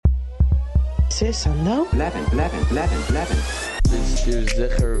6, nou? Bist du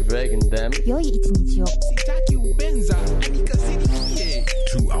sicher wegen dem?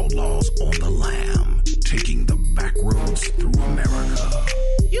 Two outlaws on the lam, taking the back roads through America.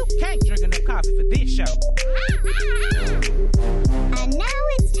 You can't drink enough coffee for this show. And now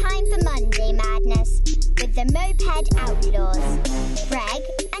it's time for Monday Madness with the Moped Outlaws, Greg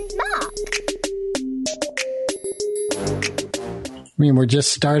and Mark. I mean, we're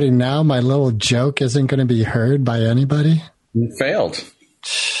just starting now. My little joke isn't going to be heard by anybody. You failed.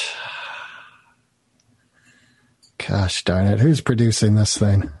 Gosh darn it. Who's producing this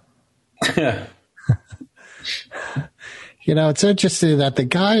thing? You know, it's interesting that the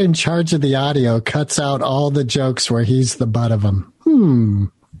guy in charge of the audio cuts out all the jokes where he's the butt of them.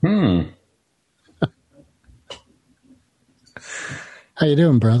 How you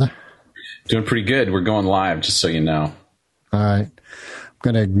doing, brother? Doing pretty good. We're going live, just so you know. All right.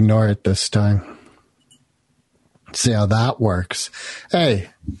 I'm going to ignore it this time. See how that works.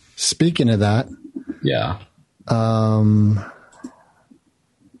 Hey, speaking of that. Yeah.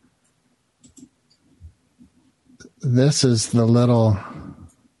 This is the little,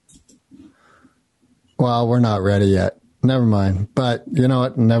 well, we're not ready yet. Never mind. But you know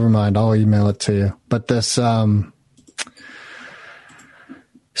what? Never mind. I'll email it to you. But this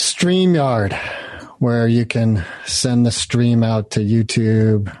StreamYard, where you can send the stream out to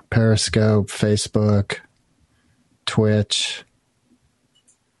YouTube, Periscope, Facebook, Twitch.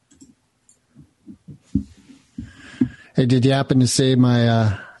 Hey, did you happen to see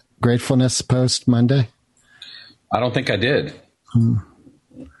my gratefulness post Monday? I don't think I did.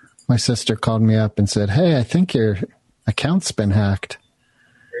 My sister called me up and said, hey, I think your account's been hacked.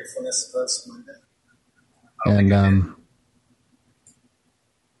 Gratefulness post Monday. And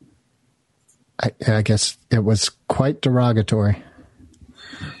I guess it was quite derogatory.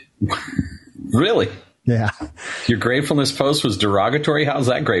 Really? Yeah. Your gratefulness post was derogatory? How's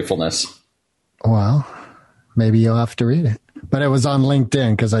that gratefulness? Well, maybe you'll have to read it. But it was on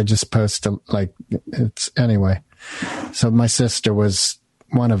LinkedIn because I just posted, like, it's anyway. So my sister was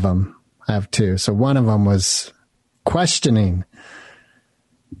one of them. I have two. So one of them was questioning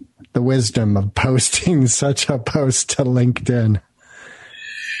the wisdom of posting such a post to LinkedIn.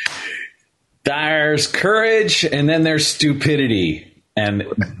 There's courage and then there's stupidity. And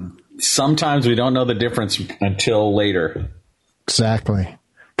sometimes we don't know the difference until later. Exactly.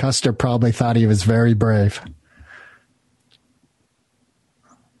 Custer probably thought he was very brave.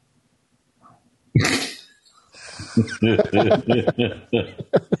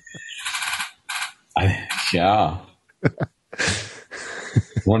 Yeah.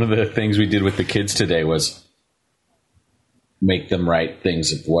 One of the things we did with the kids today was make them write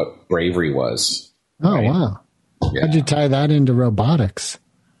things of what bravery was. Oh, right? wow. Yeah. How'd you tie that into robotics?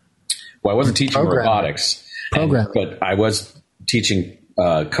 Well, I wasn't teaching robotics, but I was teaching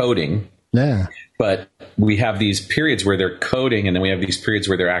coding. Yeah. But we have these periods where they're coding, and then we have these periods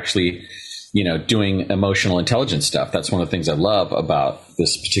where they're actually, you know, doing emotional intelligence stuff. That's one of the things I love about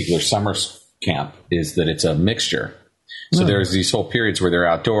this particular summer camp is that it's a mixture. So there's these whole periods where they're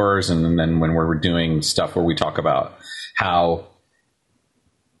outdoors, and then when we're doing stuff where we talk about how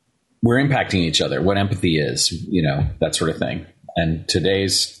we're impacting each other, what empathy is, you know, that sort of thing. And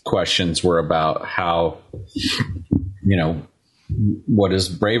today's questions were about how, you know, what does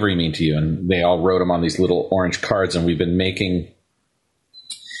bravery mean to you? And they all wrote them on these little orange cards, and we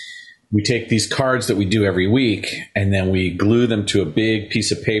take these cards that we do every week, and then we glue them to a big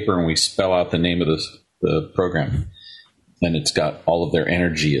piece of paper, and we spell out the name of the program. And it's got all of their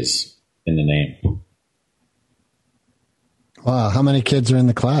energy is in the name. Wow. How many kids are in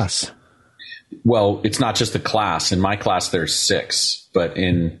the class? Well, it's not just the class. In my class, there's 6. But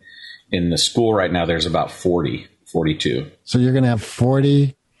in the school right now, there's about 40, 42. So you're going to have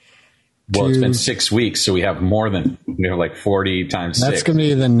 40. Well, it's been 6 weeks, so we have like 40 times 6. That's going to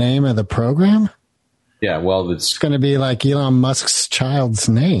be the name of the program? Yeah, well, it's going to be like Elon Musk's child's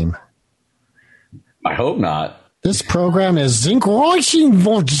name. I hope not. This program is right,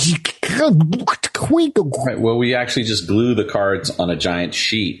 well, we actually just glue the cards on a giant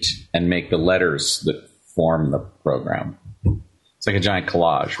sheet and make the letters that form the program. It's like a giant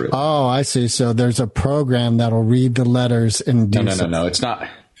collage, really. Oh, I see. So there's a program that'll read the letters and do No. It's not.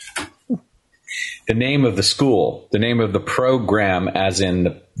 The name of the school, the name of the program, as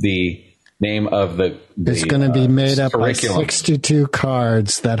in the name of the it's going to be made up curriculum. By 62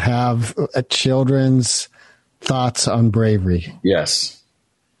 cards that have children's thoughts on bravery. Yes.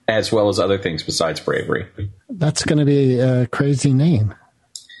 As well as other things besides bravery. That's going to be a crazy name.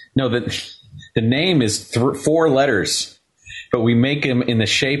 No, the name is 4 letters, but we make them in the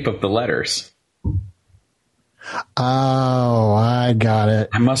shape of the letters. Oh, I got it.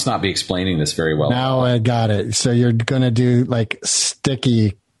 I must not be explaining this very well. Now I got it. So you're going to do like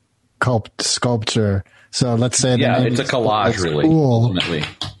sticky sculpture. So let's say it's a collage, really. Cool. Ultimately.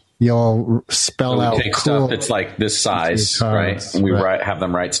 You'll spell out take cool. stuff that's like this size, right? And we have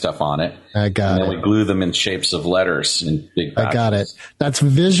them write stuff on it. I got it. And then we glue them in shapes of letters in big patches. I got it. That's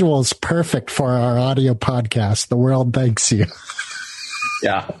visuals perfect for our audio podcast. The world thanks you.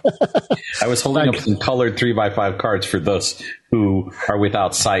 Yeah. I was holding up some colored 3x5 cards for those who are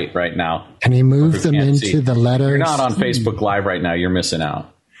without sight right now. Can you move them into the letters? If you're not on Facebook Live right now, you're missing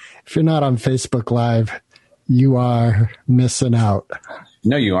out. If you're not on Facebook Live, you are missing out.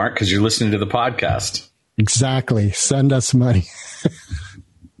 No, you aren't, because you're listening to the podcast. Exactly. Send us money.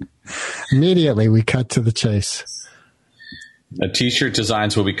 Immediately, we cut to the chase. T-shirt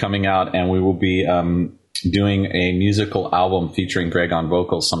designs will be coming out, and we will be doing a musical album featuring Greg on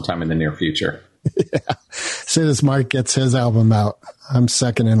vocals sometime in the near future. Yeah. As soon as Mark gets his album out, I'm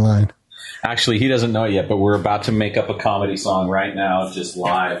second in line. Actually, he doesn't know it yet, but we're about to make up a comedy song right now, just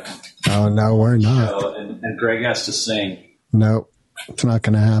live. Oh, no, we're not. So, and Greg has to sing. Nope. It's not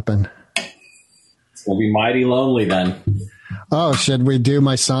going to happen. We'll be mighty lonely then. Oh, should we do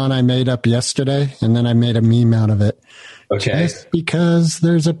my song I made up yesterday? And then I made a meme out of it. Okay. Just because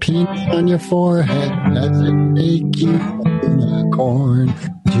there's a penis on your forehead doesn't make you a unicorn.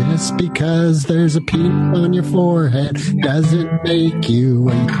 Just because there's a penis on your forehead doesn't make you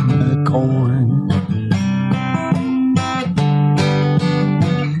a unicorn.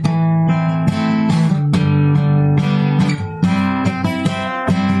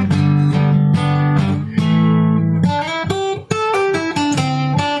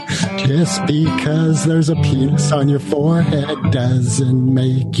 Just because there's a penis on your forehead doesn't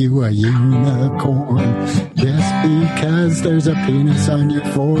make you a unicorn. Just because there's a penis on your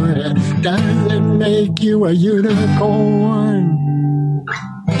forehead doesn't make you a unicorn.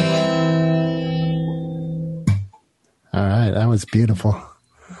 All right, that was beautiful.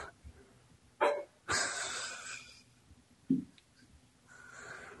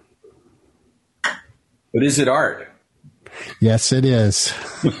 But is it art? Yes, it is.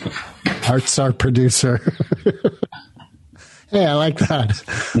 Art's our producer. Hey, I like that.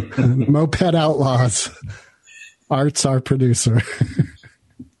 Moped Outlaws. Art's our producer.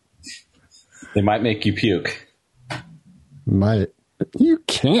 They might make you puke. Might. You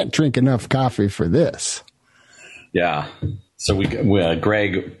can't drink enough coffee for this. Yeah. So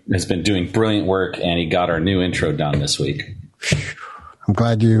Greg has been doing brilliant work, and he got our new intro done this week. I'm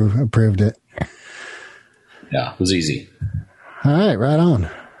glad you approved it. Yeah, it was easy. All right, right on.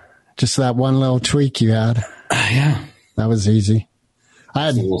 Just that one little tweak you had. Yeah. That was easy. I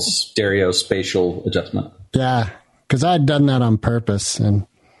had a little stereo spatial adjustment. Yeah, because I had done that on purpose,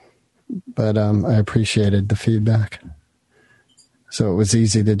 but I appreciated the feedback. So it was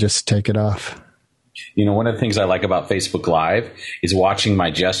easy to just take it off. You know, one of the things I like about Facebook Live is watching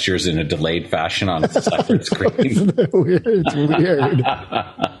my gestures in a delayed fashion on a separate screen. Isn't it weird? It's weird.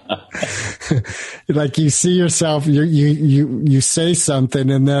 Like you see yourself, you say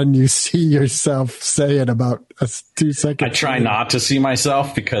something, and then you see yourself say it about 2 seconds. I try not to see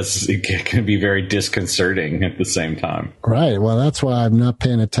myself because it can be very disconcerting at the same time. Right. Well, that's why I'm not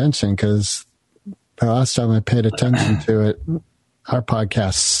paying attention, because the last time I paid attention to it, our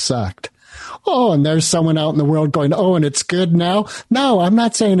podcast sucked. Oh, and there's someone out in the world going, oh, and it's good now? No, I'm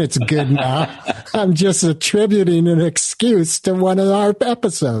not saying it's good now. I'm just attributing an excuse to one of our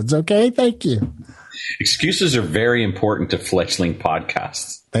episodes. Okay, thank you. Excuses are very important to fledgling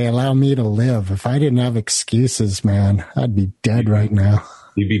podcasts. They allow me to live. If I didn't have excuses, man, I'd be dead right now.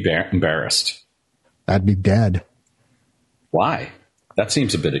 You'd be embarrassed. I'd be dead. Why? That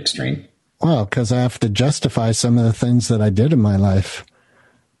seems a bit extreme. Well, because I have to justify some of the things that I did in my life.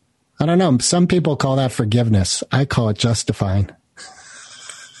 I don't know. Some people call that forgiveness. I call it justifying.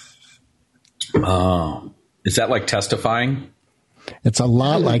 Oh, is that like testifying? It's a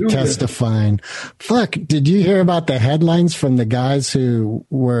lot like testifying. Fuck, did you hear about the headlines from the guys who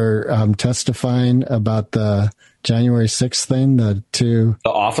were testifying about the January 6th thing? The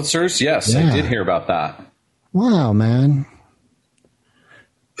officers? Yes, yeah. I did hear about that. Wow, man.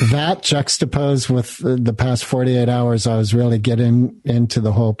 That juxtaposed with the past 48 hours, I was really getting into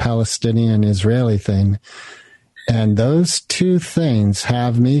the whole Palestinian-Israeli thing. And those two things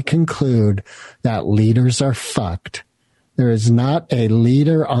have me conclude that leaders are fucked. There is not a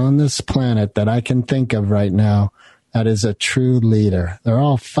leader on this planet that I can think of right now that is a true leader. They're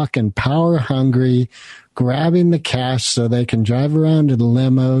all fucking power hungry, grabbing the cash so they can drive around in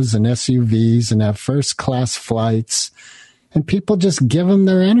limos and SUVs and have first class flights. And people just give them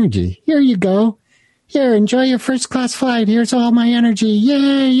their energy. Here you go. Here, enjoy your first class flight. Here's all my energy.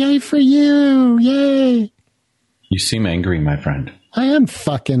 Yay, yay for you. Yay. You seem angry, my friend. I am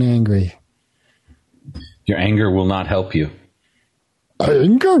fucking angry. Your anger will not help you.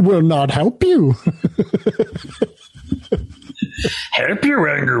 Anger will not help you. Help your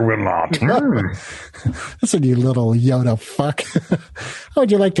anger will not. Listen, you little Yoda fuck. How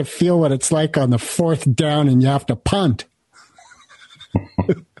would you like to feel what it's like on the 4th down and you have to punt?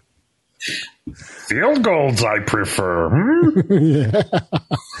 Field goals, I prefer. Yeah.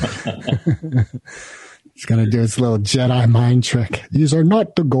 He's going to do his little Jedi mind trick. These are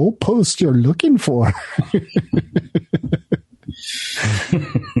not the goalposts you're looking for.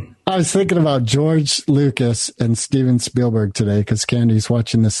 I was thinking about George Lucas and Steven Spielberg today because Candy's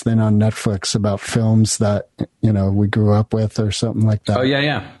watching this thing on Netflix about films that, we grew up with or something like that. Oh,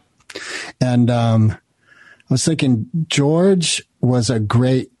 yeah. And I was thinking George was a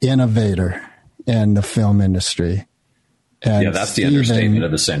great innovator in the film industry. And that's the understatement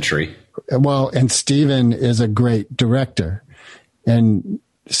of the century. Well, and Steven is a great director. And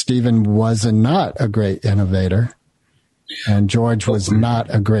Steven was not a great innovator. And George was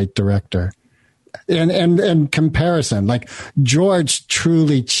not a great director. In comparison, like George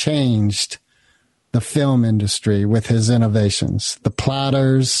truly changed the film industry with his innovations, the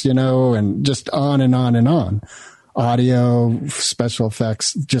platters, and just on and on and on. Audio, special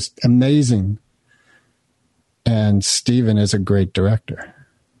effects, just amazing. And Steven is a great director.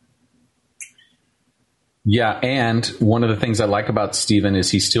 Yeah, and one of the things I like about Steven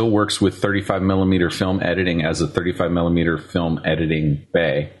is he still works with 35 millimeter film editing as a 35 millimeter film editing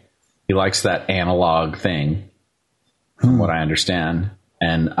bay. He likes that analog thing, from what I understand,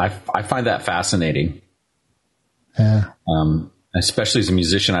 and I find that fascinating. Yeah. Especially as a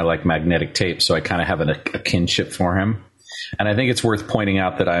musician, I like magnetic tape, so I kind of have a kinship for him. And I think it's worth pointing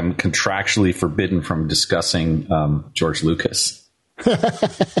out that I'm contractually forbidden from discussing George Lucas.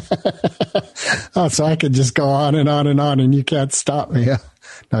 Oh, so I could just go on and on and on, and you can't stop me.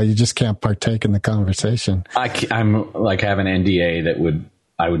 No, you just can't partake in the conversation. I'm like have an NDA that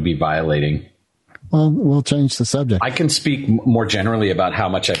I would be violating. Well, we'll change the subject. I can speak more generally about how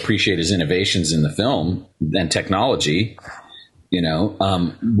much I appreciate his innovations in the film and technology.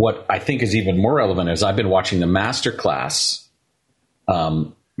 What I think is even more relevant is I've been watching the Masterclass.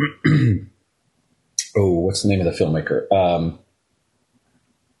 What's the name of the filmmaker?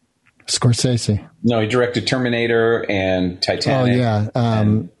 Scorsese. No, he directed Terminator and Titanic.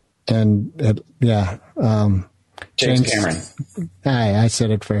 Oh, yeah. James Cameron. I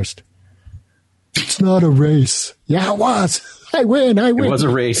said it first. It's not a race. Yeah, it was. I win. It was a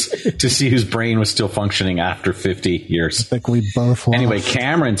race to see whose brain was still functioning after 50 years. I think we both lost. Anyway,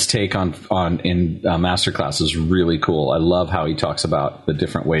 Cameron's take on Masterclass is really cool. I love how he talks about the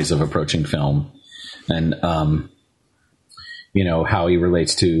different ways of approaching film and, how he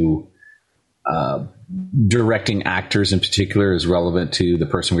relates to directing actors in particular is relevant to the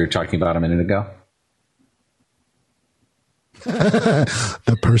person we were talking about a minute ago.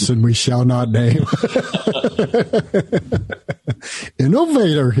 The person we shall not name.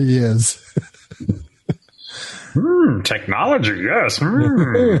 Innovator he is. Technology, yes.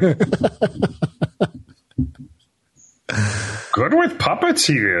 Good with puppets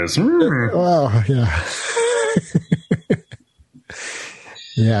he is. Oh, yeah.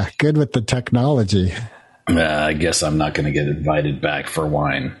 Yeah, good with the technology. I guess I'm not going to get invited back for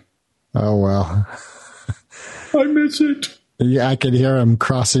wine. Oh, well. I miss it. Yeah, I can hear him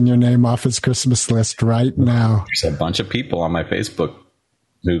crossing your name off his Christmas list right now. There's a bunch of people on my Facebook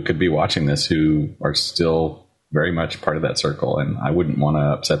who could be watching this who are still very much part of that circle, and I wouldn't want to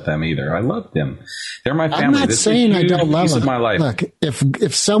upset them either. I love them. They're my family. I'm not saying I don't love them. Of my life. Look,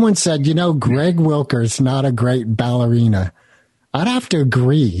 if someone said, Greg Wilker's not a great ballerina, I'd have to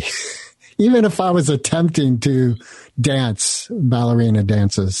agree. Even if I was attempting to dance ballerina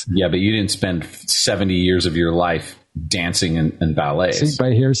dances. Yeah, but you didn't spend 70 years of your life dancing in ballets. See,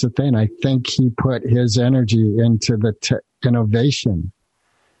 but here's the thing. I think he put his energy into the innovation.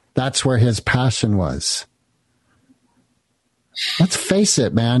 That's where his passion was. Let's face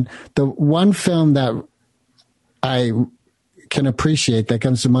it, man. The one film that I can appreciate that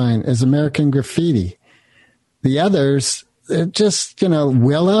comes to mind is American Graffiti. The others, just,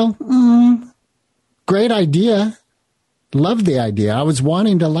 Willow, great idea. Loved the idea. I was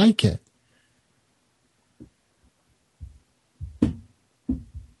wanting to like it.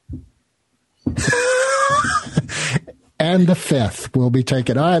 And the fifth will be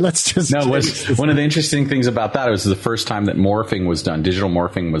taken. All right, let's just... No, one of the interesting things about that was the first time that morphing was done. Digital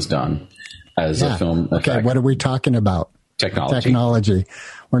morphing was done as a film effect. Okay, what are we talking about? technology.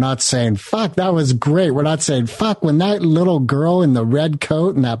 We're not saying, fuck, that was great. We're not saying, fuck, when that little girl in the red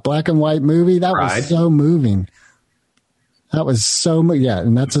coat in that black and white movie, that was so moving. That was so, yeah,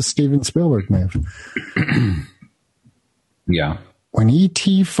 and that's a Steven Spielberg move. Yeah. When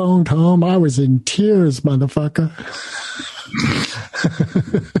E.T. phoned home, I was in tears, motherfucker.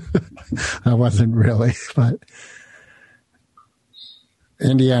 I wasn't really, but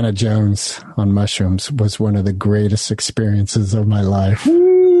Indiana Jones on mushrooms was one of the greatest experiences of my life.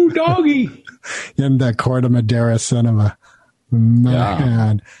 Ooh, doggy! In the Corte Madera cinema.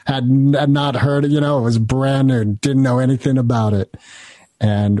 Man, had not heard it, it was brand new, didn't know anything about it.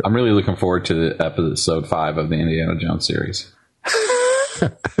 And I'm really looking forward to the episode 5 of the Indiana Jones series.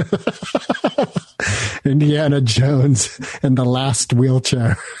 Indiana Jones in the last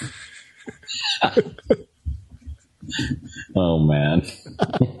wheelchair. Oh, man.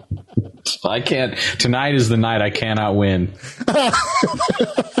 I can't. Tonight is the night I cannot win.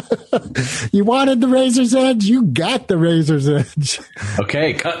 You wanted the razor's edge? You got the razor's edge.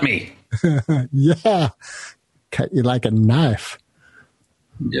 Okay, cut me. Yeah. Cut you like a knife.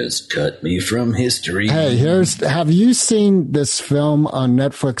 Just cut me from history. Hey, have you seen this film on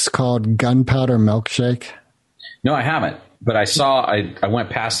Netflix called Gunpowder Milkshake? No, I haven't. But I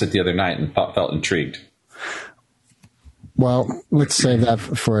went past it the other night and felt intrigued. Well, let's save that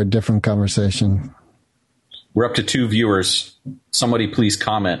for a different conversation. We're up to 2 viewers. Somebody please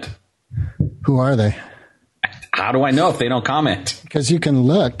comment. Who are they? How do I know if they don't comment? Because you can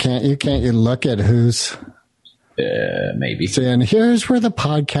look, can't you? Can't you look at who's... Maybe. See, and here's where the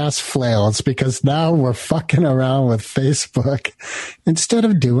podcast flails, because now we're fucking around with Facebook instead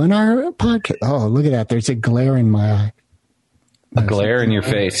of doing our podcast. Oh, look at that. There's a glare in my eye. A glare in your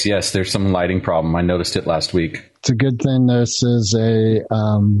face. Yes, there's some lighting problem. I noticed it last week. It's a good thing this is a...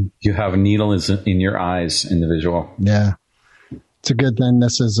 you have a needle in your eyes in the visual. Yeah. It's a good thing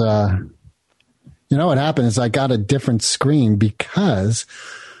this is... what happened is I got a different screen because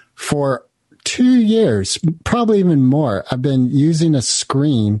for 2 years, probably even more, I've been using a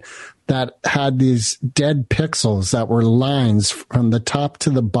screen that had these dead pixels that were lines from the top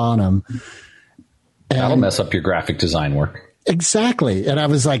to the bottom. That'll mess up your graphic design work. Exactly. And I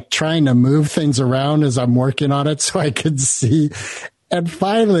was like trying to move things around as I'm working on it so I could see. And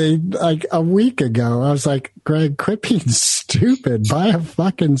finally, like a week ago, I was like, Greg, quit being stupid. Buy a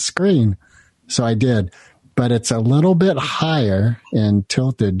fucking screen. So I did. But it's a little bit higher and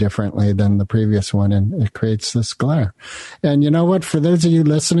tilted differently than the previous one, and it creates this glare. And you know what? For those of you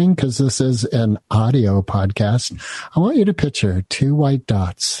listening, because this is an audio podcast, I want you to picture 2 white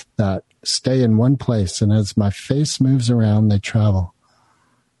dots that stay in one place, and as my face moves around, they travel.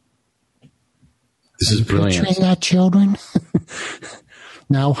 This is brilliant. Picturing that, children?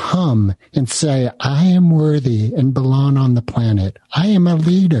 Now hum and say, I am worthy and belong on the planet. I am a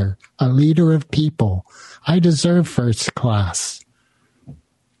leader of people. I deserve first class.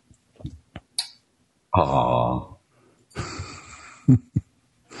 Aww.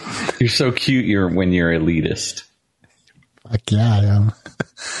 You're so cute when you're elitist. Fuck yeah, I am.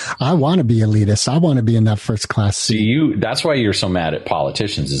 I want to be elitist. I want to be in that first class seat. See, that's why you're so mad at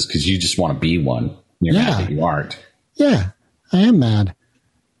politicians, is because you just want to be one. You're mad that you aren't. Yeah, I am mad.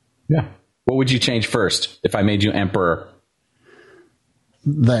 Yeah. What would you change first if I made you emperor?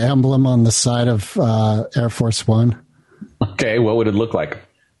 The emblem on the side of Air Force One. Okay, what would it look like?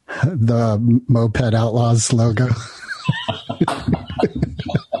 The Moped Outlaws logo.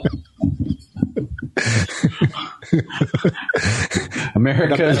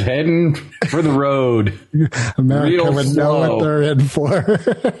 America's heading for the road. America would know what they're in for.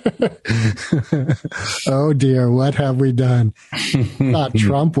 Oh dear, what have we done? Thought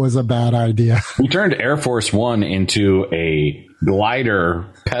Trump was a bad idea. We turned Air Force One into a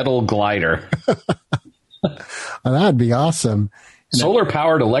pedal glider. Well, that'd be awesome. Solar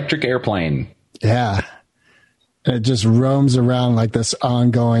powered electric airplane. Yeah. And it just roams around like this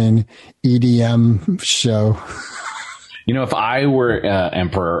ongoing EDM show. If I were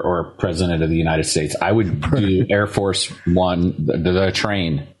emperor or president of the United States, I would do Air Force One, the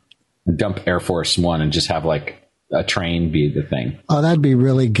train, dump Air Force One and just have like a train be the thing. Oh, that'd be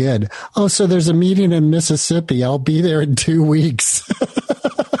really good. Oh, so there's a meeting in Mississippi. I'll be there in 2 weeks.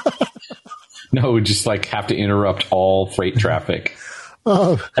 No, just like have to interrupt all freight traffic.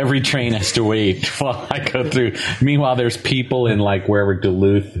 Oh, every train has to wait while I go through. Meanwhile, there's people in like wherever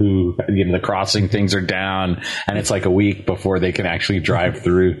Duluth who, the crossing things are down, and it's like a week before they can actually drive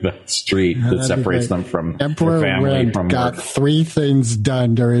through the street that separates them from Emperor their family. Red from got work. 3 things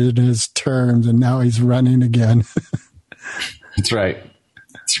done during his terms, and now he's running again. That's right.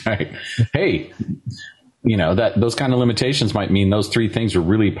 That's right. Hey, that those kind of limitations might mean those three things are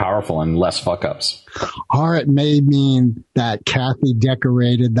really powerful and less fuck ups. Or it may mean that Kathy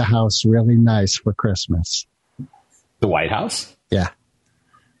decorated the house really nice for Christmas. The White House? Yeah.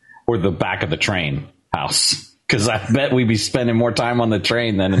 Or the back of the train house. Because I bet we'd be spending more time on the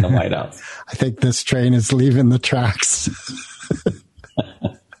train than in the White House. I think this train is leaving the tracks.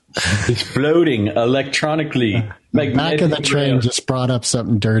 It's floating electronically. The back of the train just brought up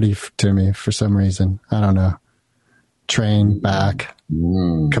something dirty to me for some reason. I don't know. Train, back,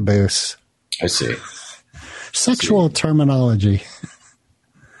 caboose. I see. Sexual terminology.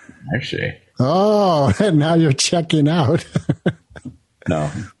 I see. Oh, and now you're checking out.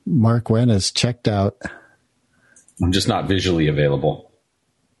 No. Mark Wynn is checked out. I'm just not visually available.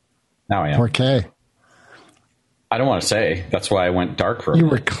 Now I am. 4K. I don't want to say. That's why I went dark for a You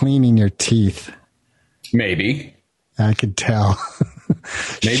minute. were cleaning your teeth. Maybe. I could tell.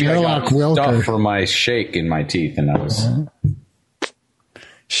 Maybe Sherlock I got Wilker. stuff for my shake in my teeth, and that was...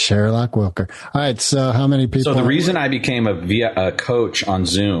 Sherlock Wilker. All right, so how many people... So the reason I became a coach on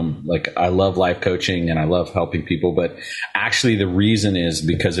Zoom, like I love life coaching and I love helping people, but actually the reason is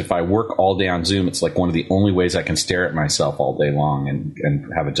because if I work all day on Zoom, it's like one of the only ways I can stare at myself all day long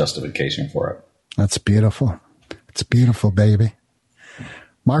and have a justification for it. That's beautiful. It's beautiful, baby.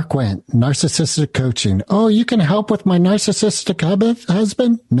 Mark Wendt, narcissistic coaching. Oh, you can help with my narcissistic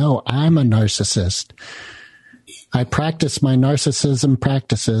husband? No, I'm a narcissist. I practice my narcissism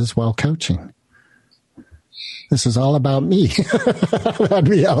practices while coaching. This is all about me. That'd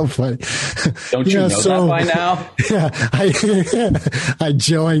be hell funny. Don't you know that by now? Yeah, I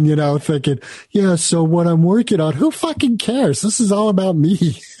join, thinking, so what I'm working on, who fucking cares? This is all about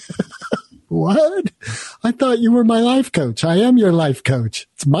me. What? I thought you were my life coach. I am your life coach.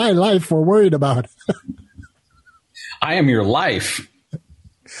 It's my life we're worried about. I am your life.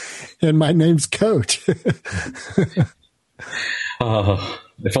 And my name's Coach. If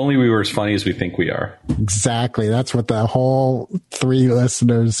only we were as funny as we think we are. Exactly. That's what the whole 3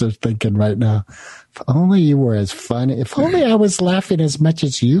 listeners are thinking right now. If only you were as funny. If only I was laughing as much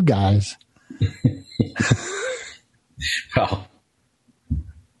as you guys. Well,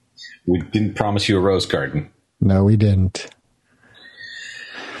 we didn't promise you a rose garden. No, we didn't.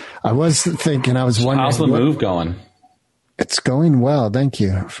 I was thinking, I was wondering. How's the move going? It's going well. Thank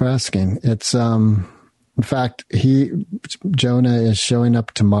you for asking. It's, in fact, Jonah is showing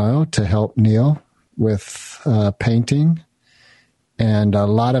up tomorrow to help Neil with painting, and a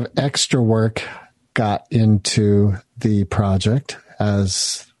lot of extra work got into the project,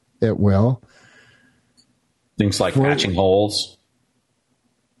 as it will. Things like patching holes.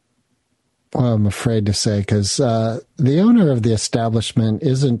 Well, I'm afraid to say, because the owner of the establishment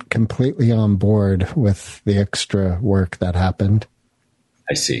isn't completely on board with the extra work that happened.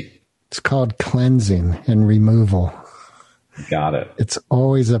 I see. It's called cleansing and removal. Got it. It's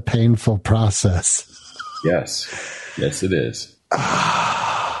always a painful process. Yes. Yes, it is.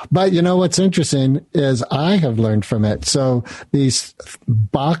 But what's interesting is I have learned from it. So these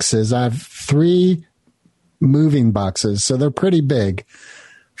boxes, I have 3 moving boxes, so they're pretty big,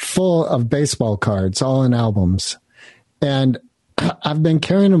 full of baseball cards, all in albums. And I've been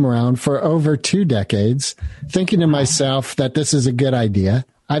carrying them around for over 2 decades, thinking to myself that this is a good idea.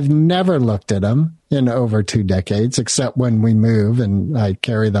 I've never looked at them in over 2 decades, except when we move and I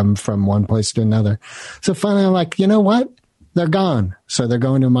carry them from one place to another. So finally I'm like, you know what? They're gone. So they're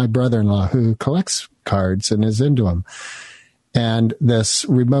going to my brother-in-law who collects cards and is into them. And this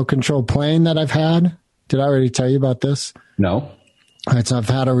remote control plane that I've had, did I already tell you about this? No. So I've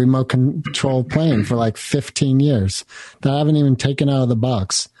had a remote control plane for like 15 years that I haven't even taken out of the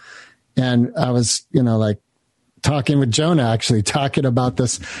box. And I was, talking with Jonah, actually talking about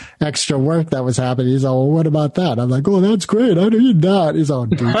this extra work that was happening. He's all, well, what about that? I'm like, oh, that's great. I need that. He's all,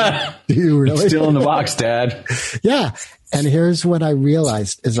 do you really? It's still in the box, Dad. Yeah. And here's what I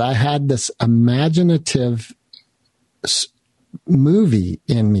realized is I had this imaginative movie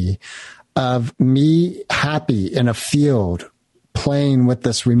in me of me happy in a field playing with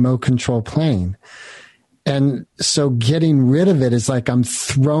this remote control plane. And so getting rid of it is like I'm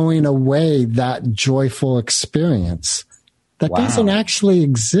throwing away that joyful experience that doesn't actually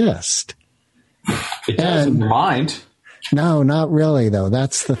exist. It does in your mind. No, not really, though.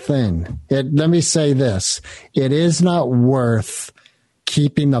 That's the thing. Let me say this. It is not worth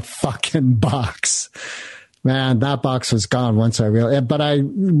keeping the fucking box. Man, that box was gone once I realized. But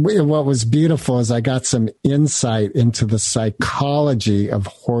what was beautiful is I got some insight into the psychology of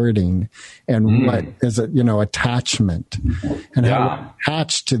hoarding and what is it, attachment, and how we're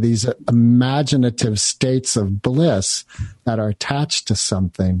attached to these imaginative states of bliss that are attached to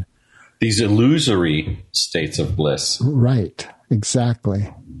something. These illusory states of bliss. Right.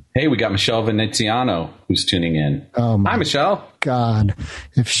 Exactly. Hey, we got Michelle Veneziano who's tuning in. Oh, my Hi, Michelle. God.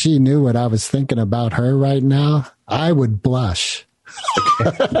 If she knew what I was thinking about her right now, I would blush.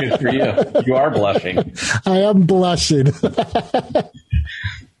 Good for you. You are blushing. I am blushing.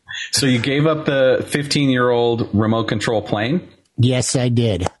 So you gave up the 15-year-old remote control plane? Yes, I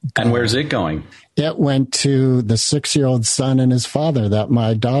did. And where's it going? It went to the 6-year-old son and his father that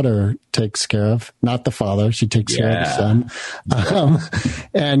my daughter takes care of. Not the father. She takes care of the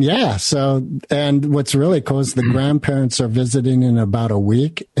son. And what's really cool is the grandparents are visiting in about a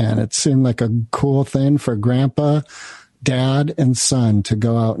week. And it seemed like a cool thing for grandpa, dad, and son to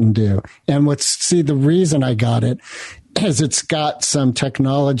go out and do. And the reason I got it is it's got some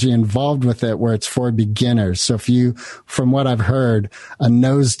technology involved with it where it's for beginners. So from what I've heard, a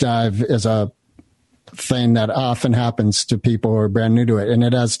nosedive is a thing that often happens to people who are brand new to it. And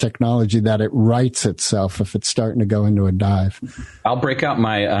it has technology that it rights itself if it's starting to go into a dive. I'll break out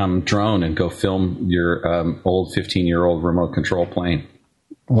my drone and go film your old 15-year-old remote control plane.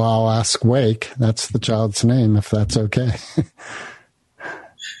 Well, I'll ask Wake. That's the child's name, if that's okay.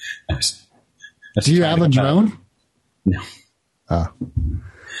 Do you have a drone? No. Oh.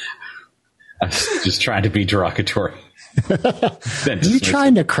 I was just trying to be derogatory. Are you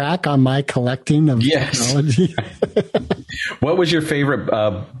trying to crack on my collecting of technology? What was your favorite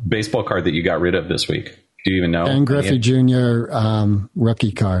baseball card that you got rid of this week? Do you even know? Ken Griffey Jr.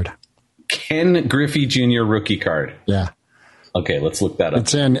 Rookie card. Ken Griffey Jr. rookie card. Yeah. Okay, let's look that up.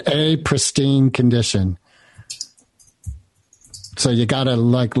 It's in a pristine condition. So you got to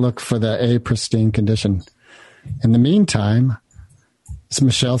look for the a pristine condition. In the meantime, is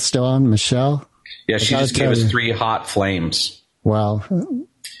Michelle still on? Michelle? Yeah, she just gave us 3 hot flames. Well,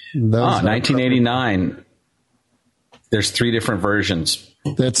 1989. There's 3 different versions.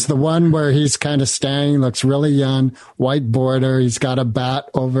 It's the one where he's kind of standing, looks really young, white border. He's got a bat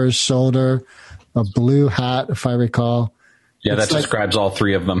over his shoulder, a blue hat, if I recall. Yeah, that describes all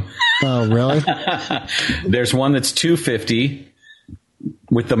 3 of them. Oh, really? There's one that's $250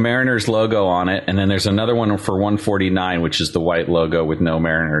 with the Mariners logo on it, and then there's another one for $149, which is the white logo with no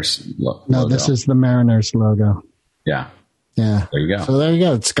Mariners logo. No, this is the Mariners logo. Yeah. Yeah. There you go. So there you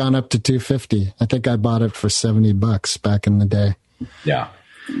go. It's gone up to $250. I think I bought it for $70 back in the day. Yeah.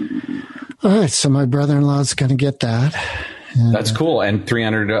 All right. So my brother-in-law's going to get that. And, that's cool. And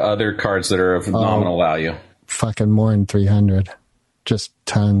 300 other cards that are of nominal value. Fucking more than 300. Just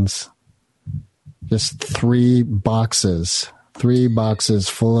tons. Just 3 boxes. 3 boxes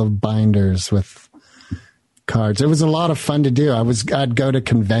full of binders with cards. It was a lot of fun to do. I'd go to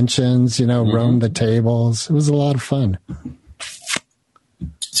conventions, roam the tables. It was a lot of fun.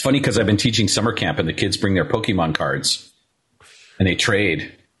 It's funny because I've been teaching summer camp and the kids bring their Pokemon cards and they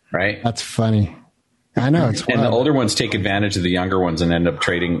trade, right? That's funny. I know. It's and the older ones take advantage of the younger ones and end up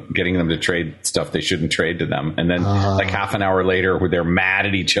getting them to trade stuff they shouldn't trade to them. And then like half an hour later, where they're mad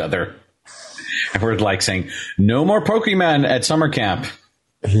at each other. And we're saying, no more Pokemon at summer camp.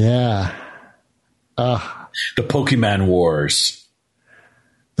 Yeah. The Pokemon Wars.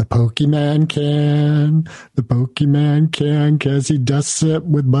 The Pokemon can, because he dusts it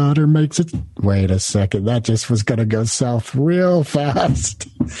with butter, makes it. Wait a second. That just was going to go south real fast.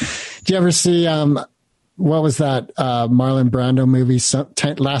 Did you ever see, what was that Marlon Brando movie,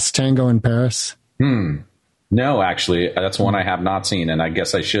 Last Tango in Paris? No, actually, that's one I have not seen, and I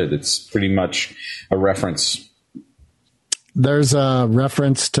guess I should. It's pretty much a reference. There's a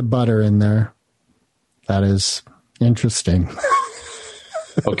reference to butter in there. That is interesting.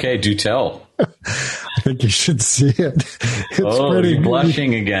 Okay, do tell. I think you should see it. It's pretty you're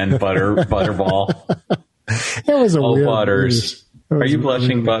blushing again, Butterball. It was a weird Butters. Are you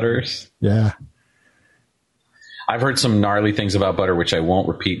blushing, Butters? Yeah. I've heard some gnarly things about butter, which I won't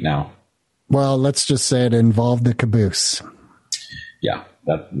repeat now. Well, let's just say it involved the caboose. Yeah.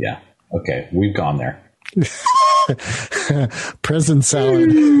 Okay. We've gone there. Prison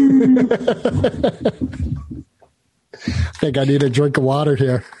salad. I think I need a drink of water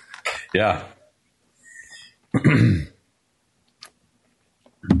here. Yeah.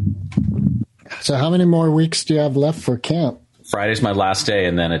 So how many more weeks do you have left for camp? Friday's my last day,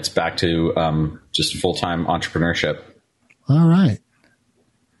 and then it's back to just full-time entrepreneurship. All right.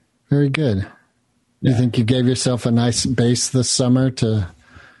 Very good. You think you gave yourself a nice base this summer to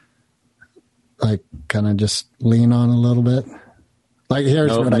kind of just lean on a little bit?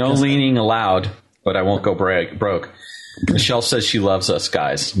 Here's what I guess. No leaning allowed, but I won't go broke. Michelle says she loves us,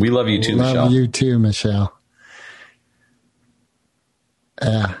 guys. We love you too, Michelle. Love you too, Michelle.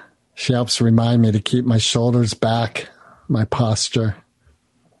 Yeah. She helps remind me to keep my shoulders back, my posture.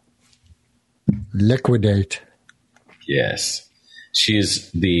 Liquidate. Yes. She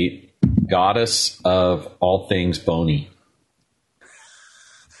is the goddess of all things bony.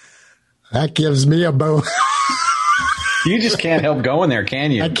 That gives me a bone. You just can't help going there,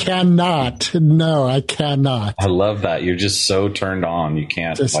 can you? I cannot. No, I cannot. I love that. You're just so turned on. You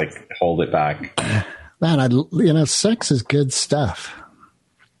can't hold it back. Man, sex is good stuff.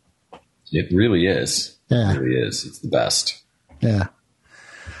 It really is. Yeah. It really is. It's the best. Yeah.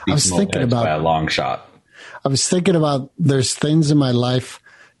 I was thinking about by a long shot. I was thinking about there's things in my life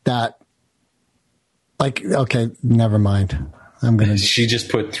that, like, okay, never mind. She just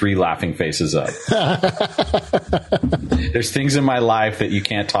put 3 laughing faces up. There's things in my life that you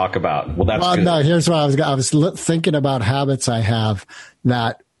can't talk about. Well, that's good. No, here's what I was thinking about habits I have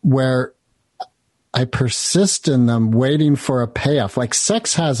that where I persist in them waiting for a payoff. Like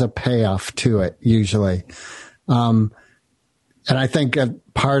sex has a payoff to it usually. And I think a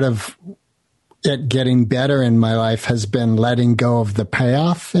part of it getting better in my life has been letting go of the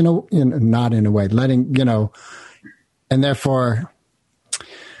payoff not in a way, and therefore,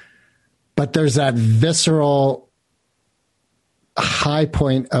 but there's that visceral high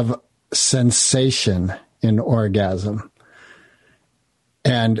point of sensation in orgasm.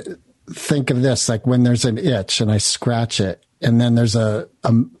 And think of this, like when there's an itch and I scratch it, and then there's a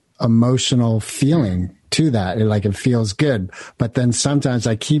emotional feeling to that. It feels good. But then sometimes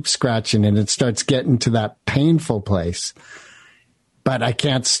I keep scratching and it starts getting to that painful place. But I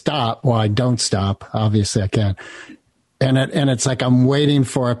can't stop. Well, I don't stop. Obviously I can. And it's like I'm waiting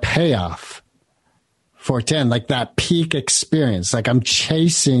for a payoff for it to end, like that peak experience. Like I'm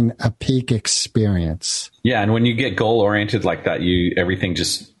chasing a peak experience. Yeah, and when you get goal oriented like that, everything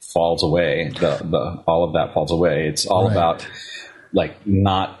just falls away. All of that falls away. It's all about like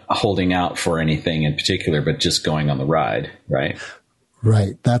not holding out for anything in particular, but just going on the ride, right?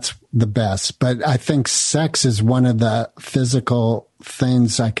 Right. That's the best. But I think sex is one of the physical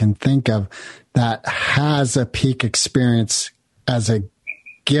things I can think of that has a peak experience as a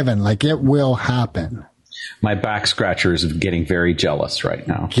given. Like it will happen. My back scratcher is getting very jealous right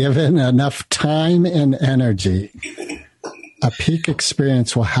now. Given enough time and energy, a peak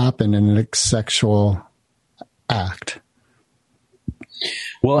experience will happen in a sexual act.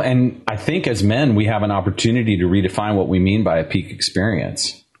 Well, and I think as men, we have an opportunity to redefine what we mean by a peak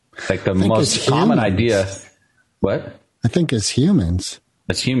experience. Like the most common idea. What? I think as humans.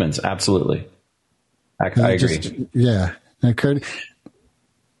 As humans, absolutely. I agree. Yeah.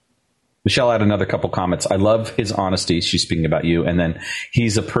 Michelle had another couple comments. I love his honesty. She's speaking about you. And then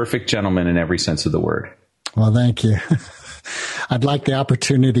he's a perfect gentleman in every sense of the word. Well, thank you. I'd like the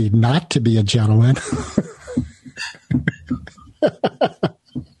opportunity not to be a gentleman.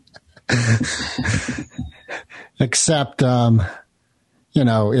 Except, in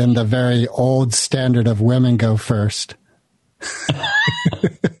the very old standard of women go first.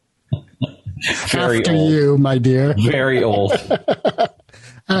 After old. You, my dear. Very old.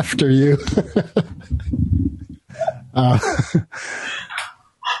 After you.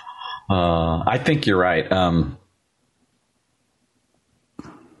 I think you're right.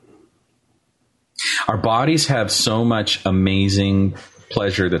 Our bodies have so much amazing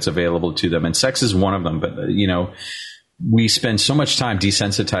pleasure that's available to them, and sex is one of them. But, we spend so much time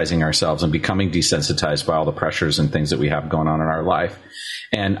desensitizing ourselves and becoming desensitized by all the pressures and things that we have going on in our life.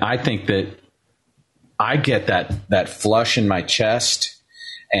 And I think that I get that flush in my chest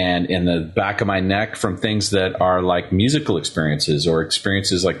and in the back of my neck from things that are like musical experiences or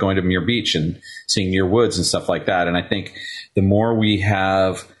experiences like going to Muir Beach and seeing Muir Woods and stuff like that. And I think the more we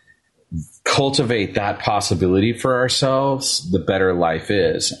cultivate that possibility for ourselves, the better life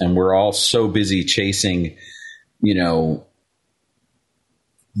is. And we're all so busy chasing, the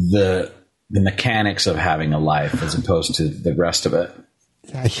mechanics of having a life as opposed to the rest of it.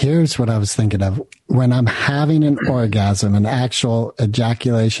 Here's what I was thinking of. When I'm having an orgasm, an actual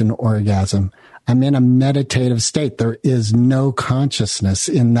ejaculation orgasm, I'm in a meditative state. There is no consciousness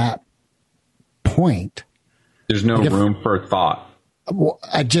in that point. There's no room for thought.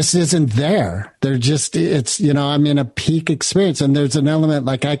 It just isn't there. I'm in a peak experience, and there's an element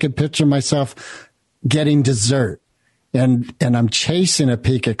like I could picture myself getting dessert and I'm chasing a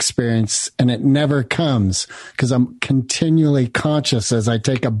peak experience and it never comes because I'm continually conscious as I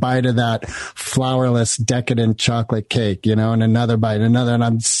take a bite of that flourless, decadent chocolate cake, and another bite, and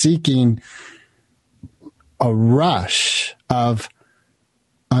I'm seeking a rush of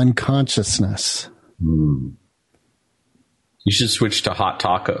unconsciousness. You should switch to hot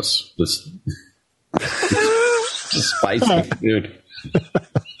tacos. Just spicy food.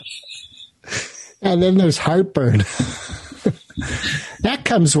 And then there's heartburn. That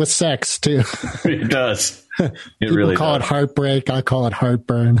comes with sex too. It does. It People really call does. it heartbreak. I call it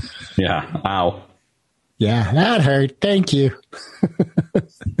heartburn. Yeah. Ow. Yeah, that hurt. Thank you.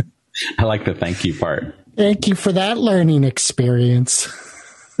 I like the thank you part. Thank you for that learning experience.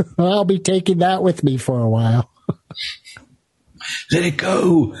 I'll be taking that with me for a while. Let it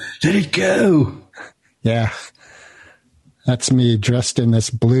go. Let it go. Yeah. That's me dressed in this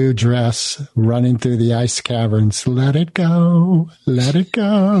blue dress running through the ice caverns. Let it go. Let it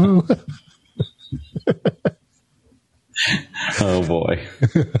go. Oh, boy.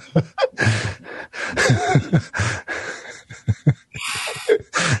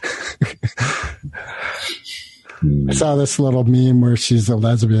 I saw this little meme where she's a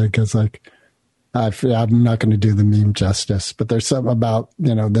lesbian because, like, I'm not going to do the meme justice, but there's something about,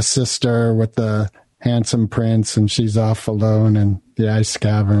 the sister with the handsome prince and she's off alone in the ice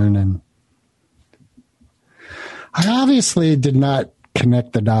cavern. And I obviously did not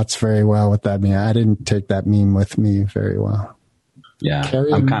connect the dots very well with that meme. I didn't take that meme with me very well. Yeah,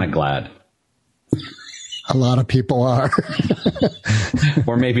 I'm kind of glad. A lot of people are.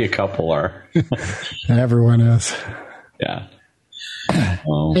 Or maybe a couple are. Everyone is. Yeah.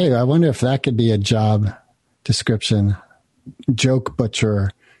 Well, Hey, I wonder if that could be a job description. Joke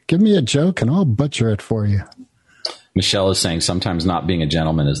butcherer. Give me a joke and I'll butcher it for you. Michelle is saying sometimes not being a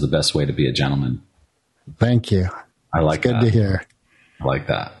gentleman is the best way to be a gentleman. Thank you. I like Good that. to hear. I like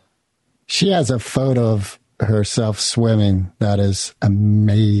that. She has a photo of herself swimming that is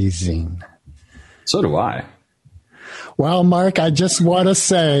amazing. So do I. Well, Mark, I just want to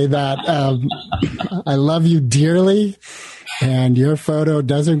say that I love you dearly, and your photo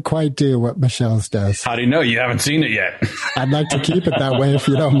doesn't quite do what Michelle's does. How do you know? You haven't seen it yet. I'd like to keep it that way if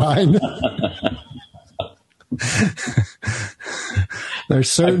you don't mind. There's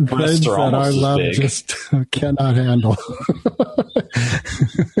certain My breasts things are that almost our as love big. just cannot handle.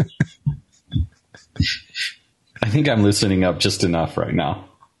 I think I'm loosening up just enough right now.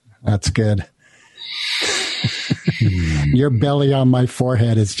 That's good. Your belly on my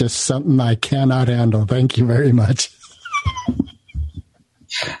forehead is just something I cannot handle. Thank you very much.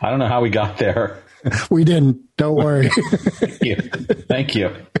 I don't know how we got there. We didn't. Don't worry. Thank you. Thank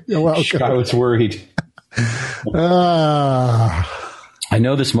you. You're welcome. I was worried. I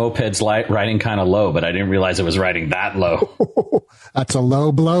know this moped's riding kind of low, but I didn't realize it was riding that low. That's a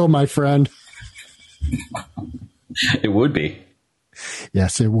low blow, my friend. It would be.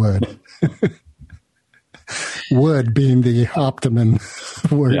 Yes, it would. Would being the optimum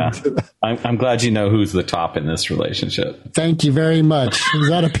word. Yeah. I'm glad you know who's the top in this relationship. Thank you very much. Is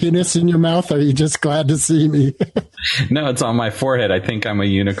that a penis in your mouth? Or are you just glad to see me? No, it's on my forehead. I think I'm a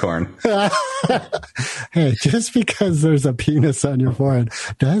unicorn. Hey, just because there's a penis on your forehead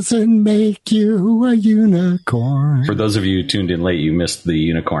doesn't make you a unicorn. For those of you who tuned in late, you missed the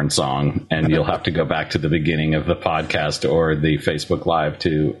unicorn song, and you'll have to go back to the beginning of the podcast or the Facebook Live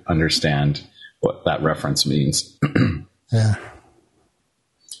to understand what that reference means. Yeah.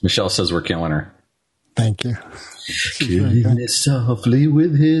 Michelle says we're killing her. Thank you. Killing me softly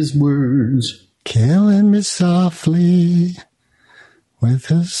with his words. Killing me softly with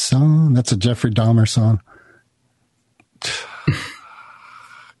his song. That's a Jeffrey Dahmer song.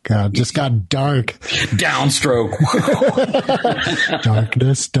 God, just got dark. Downstroke.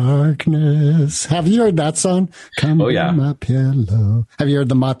 Darkness, darkness. Have you heard that song? Come Oh, yeah. on my pillow. Have you heard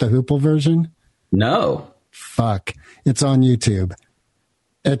the Mott the Hoople version? No. Fuck. It's on YouTube.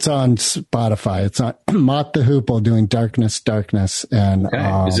 It's on Spotify. It's on Mott the Hoople doing Darkness, Darkness. And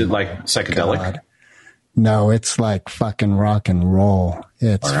Okay. Is it like psychedelic? God. No, it's like fucking rock and roll.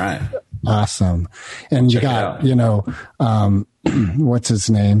 It's All right. awesome. And you Check it got, out. what's his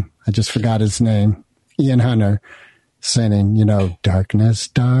name? I just forgot his name. Ian Hunter singing, darkness,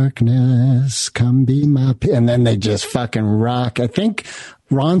 darkness, come be my and then they just fucking rock. I think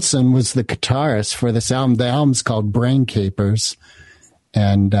Ronson was the guitarist for this album. The album's called Brain Capers.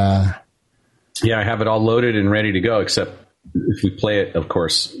 And Yeah, I have it all loaded and ready to go, except if we play it, of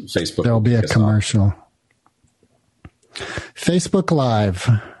course, Facebook. there'll be a kick us off. commercial. Facebook Live.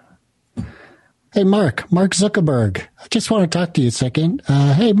 Hey, Mark Zuckerberg. I just want to talk to you a second.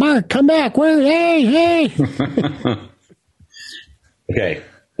 Hey, Mark, come back. Hey. Okay,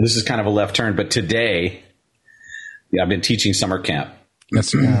 this is kind of a left turn, but today, I've been teaching summer camp.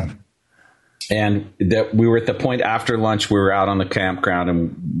 Yes, you have. And that we were at the point after lunch, we were out on the campground,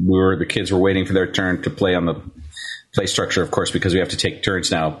 and the kids were waiting for their turn to play on the play structure, of course, because we have to take turns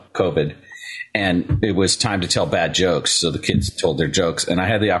now, COVID. And it was time to tell bad jokes. So the kids told their jokes. And I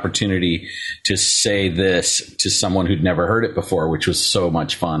had the opportunity to say this to someone who'd never heard it before, which was so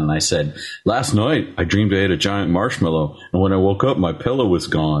much fun. And I said, last night I dreamed I ate a giant marshmallow. And when I woke up, my pillow was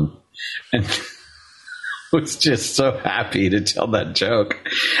gone. And I was just so happy to tell that joke.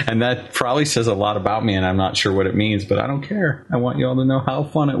 And that probably says a lot about me. And I'm not sure what it means, but I don't care. I want you all to know how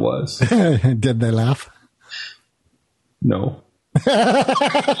fun it was. Did they laugh? No.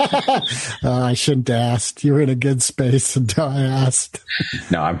 I shouldn't have asked. You were in a good space until I asked.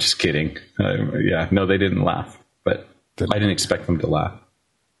 No, I'm just kidding. No, they didn't laugh, but I didn't expect them to laugh.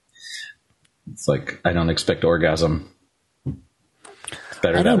 It's like, I don't expect orgasm. It's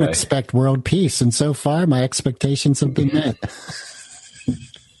better I that don't way. expect world peace, and so far my expectations have been met.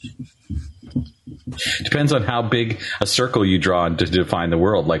 Depends on how big a circle you draw to define the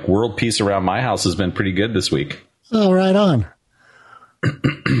world. Like, world peace around my house has been pretty good this week. Oh, right on.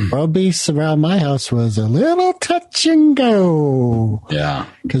 World peace around my house was a little touch and go. Yeah.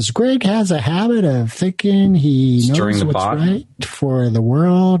 Because Greg has a habit of thinking he Stirring knows the what's pot. right for the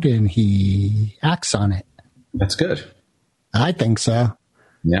world, and he acts on it. That's good. I think so.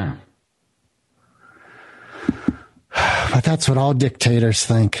 Yeah. But that's what all dictators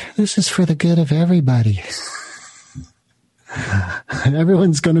think. This is for the good of everybody.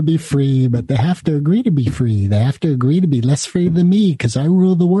 Everyone's going to be free, but they have to agree to be free. They have to agree to be less free than me because I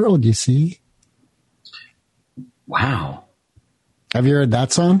rule the world, you see. Wow. Have you heard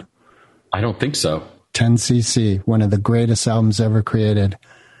that song? I don't think so. 10cc, one of the greatest albums ever created.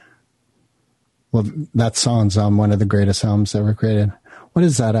 Well, that song's on one of the greatest albums ever created. What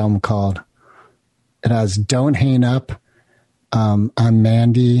is that album called? It has Don't Hang Up, I'm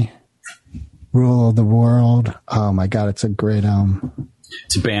Mandy, Rule the World. Oh my God, it's a great album.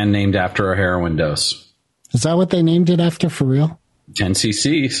 It's a band named after a heroin dose. Is that what they named it after for real? 10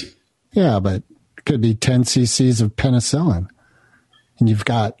 cc's. Yeah, but it could be 10 cc's of penicillin. And you've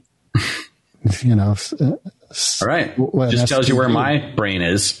got, All right. Just tells you where my brain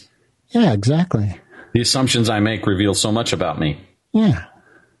is. Yeah, exactly. The assumptions I make reveal so much about me. Yeah.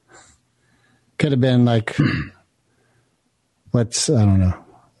 Could have been like, I don't know.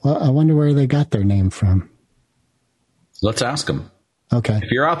 Well, I wonder where they got their name from. Let's ask them. Okay.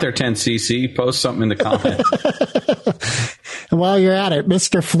 If you're out there, 10cc, post something in the comments. And while you're at it,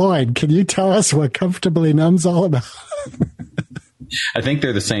 Mr. Floyd, can you tell us what Comfortably Numb's all about? I think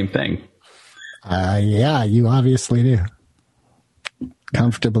they're the same thing. Yeah, you obviously do.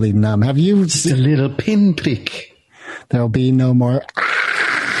 Comfortably Numb. Have you Just a little pinprick. There'll be no more.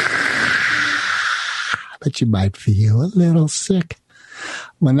 But you might feel a little sick.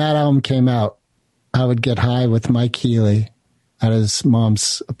 When that album came out, I would get high with Mike Healy at his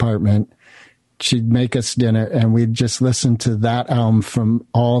mom's apartment. She'd make us dinner, and we'd just listen to that album from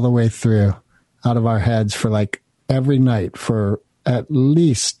all the way through out of our heads for like every night for at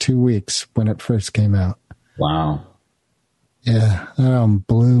least 2 weeks when it first came out. Wow. Yeah, that album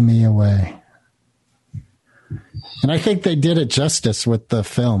blew me away. And I think they did it justice with the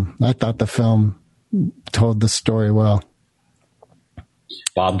film. I thought the film told the story well.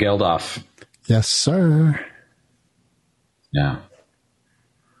 Bob Geldof. Yes, sir. Yeah.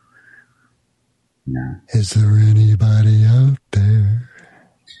 Yeah. Is there anybody out there?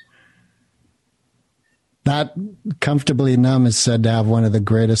 That Comfortably Numb is said to have one of the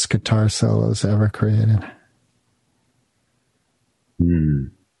greatest guitar solos ever created.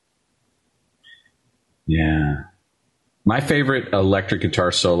 Yeah. My favorite electric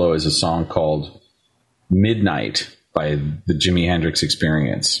guitar solo is a song called Midnight by the Jimi Hendrix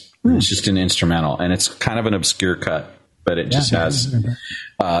Experience. It's just an instrumental, and it's kind of an obscure cut, but it just has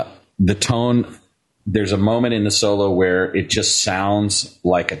the tone. There's a moment in the solo where it just sounds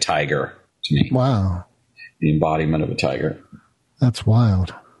like a tiger to me. Wow. The embodiment of a tiger. That's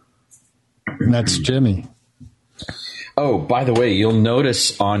wild. And that's Jimmy. Oh, by the way, you'll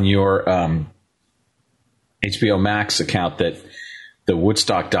notice on your HBO Max account that the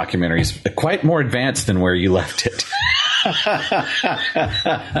Woodstock documentary is quite more advanced than where you left it.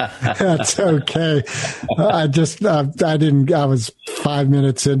 That's okay. I was 5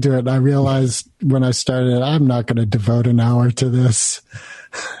 minutes into it, and I realized when I started it, I'm not going to devote an hour to this.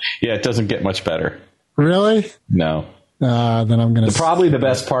 Yeah, it doesn't get much better. Really? No. Then I'm going to... Probably the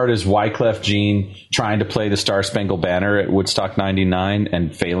best part is Wyclef Jean trying to play the Star Spangled Banner at Woodstock 99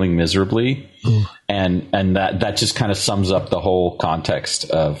 and failing miserably. Ooh. And that just kind of sums up the whole context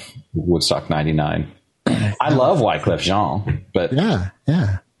of Woodstock 99. I love Wyclef Jean, but...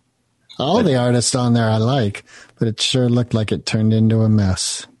 Yeah. All the artists on there I like, but it sure looked like it turned into a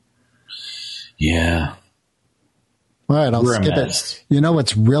mess. Yeah. All right, I'll We're a skip mess. it. You know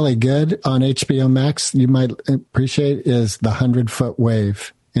what's really good on HBO Max you might appreciate is The 100-Foot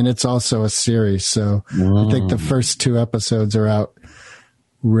Wave. And it's also a series. So I think the first 2 episodes are out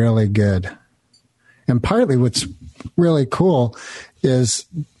really good. And partly what's really cool is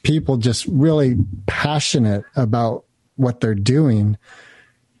people just really passionate about what they're doing.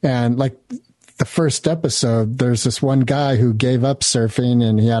 And like the first episode, there's this one guy who gave up surfing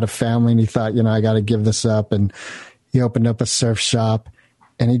and he had a family and he thought, I got to give this up. And he opened up a surf shop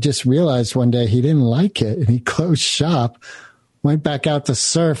and he just realized one day he didn't like it and he closed shop, went back out to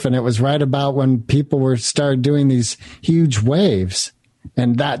surf. And it was right about when people started doing these huge waves.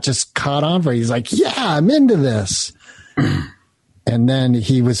 And that just caught on for him. He's like, yeah, I'm into this. And then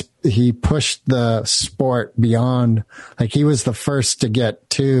he pushed the sport beyond, like he was the first to get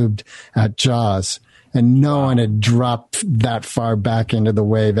tubed at Jaws. And no one had dropped that far back into the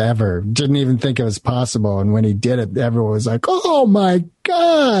wave ever. Didn't even think it was possible. And when he did it, everyone was like, oh my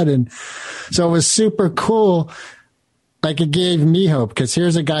God. And so it was super cool. Like it gave me hope because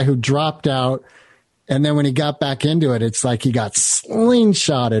here's a guy who dropped out. And then when he got back into it, it's like he got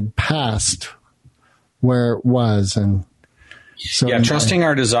slingshotted past where it was. And so trusting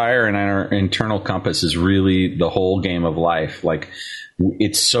our desire and our internal compass is really the whole game of life. Like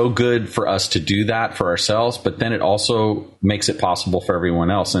it's so good for us to do that for ourselves, but then it also makes it possible for everyone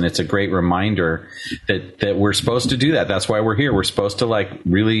else. And it's a great reminder that we're supposed to do that. That's why we're here. We're supposed to like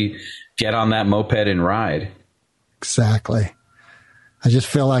really get on that moped and ride. Exactly. I just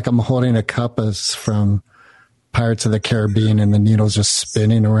feel like I'm holding a compass from Pirates of the Caribbean and the needle's just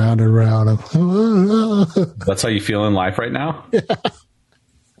spinning around and around. That's how you feel in life right now? Yeah.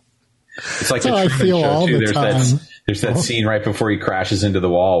 It's like That's how I feel all the time. There's that scene right before he crashes into the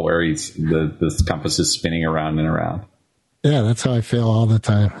wall where the compass is spinning around and around. Yeah, that's how I feel all the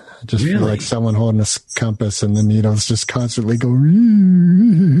time. I just feel like someone holding a compass and the needles just constantly go.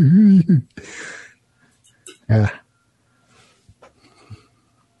 Yeah.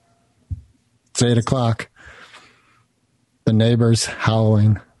 It's 8:00. The neighbors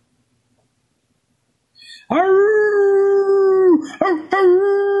howling.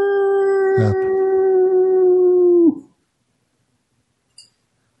 Yep.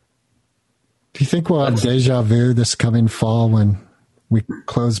 Do you think we'll have deja vu this coming fall when we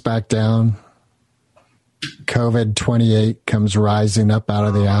close back down? COVID-28 comes rising up out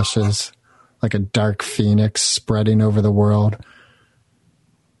of the ashes like a dark phoenix spreading over the world.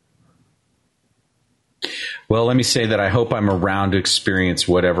 Well, let me say that I hope I'm around to experience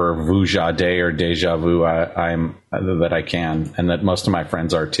whatever vuja day or deja vu that I can, and that most of my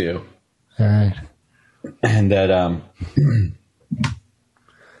friends are too. All right. And that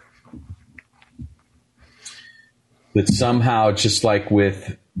that somehow, just like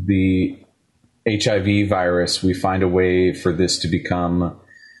with the HIV virus, we find a way for this to become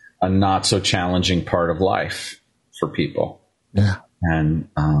a not so challenging part of life for people. Yeah. And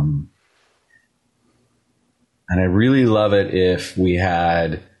I really love it if we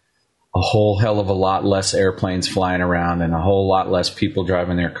had a whole hell of a lot less airplanes flying around and a whole lot less people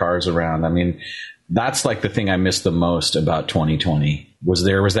driving their cars around. I mean, that's like the thing I miss the most about 2020 was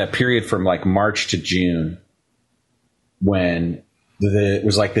there was that period from like March to June when it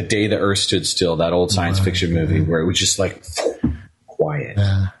was like the day the earth stood still, that old science fiction movie where it was just like quiet.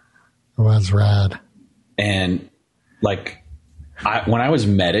 Yeah, it was rad. And like when I was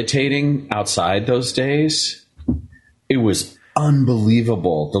meditating outside those days, it was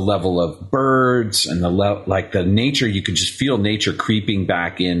unbelievable. The level of birds and the nature, you could just feel nature creeping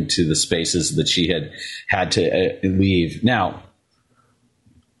back into the spaces that she had to leave. Now,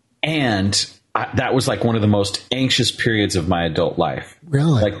 that was like one of the most anxious periods of my adult life.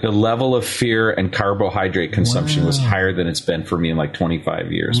 Really? Like the level of fear and carbohydrate consumption was higher than it's been for me in like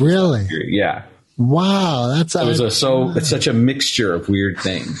 25 years. Really? Yeah. Wow. It's such a mixture of weird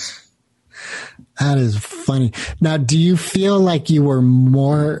things. That is funny. Now, do you feel like you were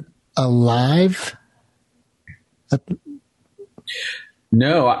more alive?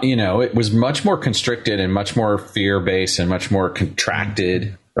 No, it was much more constricted and much more fear-based and much more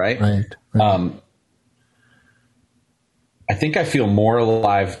contracted, right? Right. I think I feel more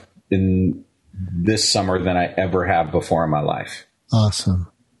alive in this summer than I ever have before in my life. Awesome.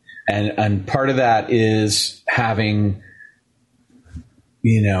 And part of that is having,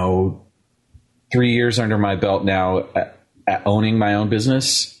 3 years under my belt now at owning my own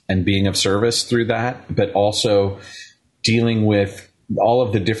business and being of service through that, but also dealing with all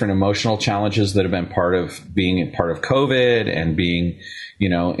of the different emotional challenges that have been part of being a part of COVID and being,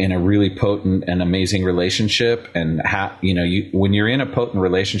 in a really potent and amazing relationship. And when you're in a potent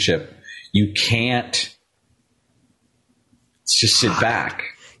relationship, you can't just sit back.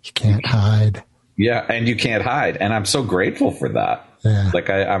 You can't hide. Yeah, and you can't hide. And I'm so grateful for that. Yeah. Like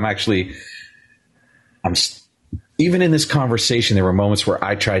even in this conversation, there were moments where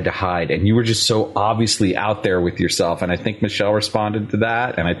I tried to hide, and you were just so obviously out there with yourself. And I think Michelle responded to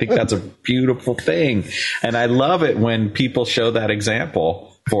that. And I think that's a beautiful thing. And I love it when people show that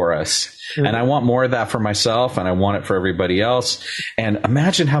example for us. And I want more of that for myself, and I want it for everybody else. And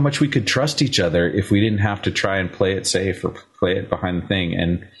imagine how much we could trust each other if we didn't have to try and play it safe or play it behind the thing.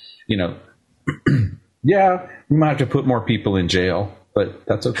 And, you know, yeah, we might have to put more people in jail, but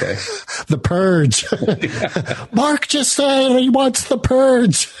that's okay. The purge. Mark just said he wants the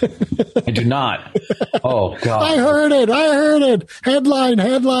purge. I do not. Oh, God. I heard it. Headline.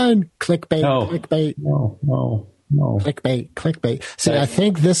 Clickbait. No. Clickbait. No. Clickbait. See, I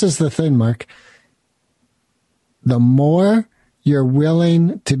think this is the thing, Mark. The more you're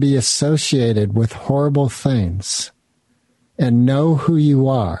willing to be associated with horrible things and know who you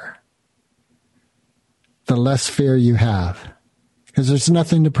are, the less fear you have. Because there's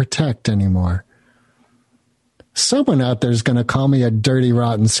nothing to protect anymore. Someone out there is going to call me a dirty,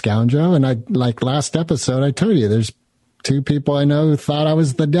 rotten scoundrel. And like last episode, I told you, there's 2 people I know who thought I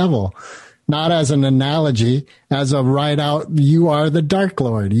was the devil. Not as an analogy, as a right out, you are the Dark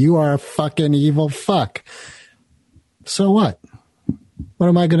Lord. You are a fucking evil fuck. So what? What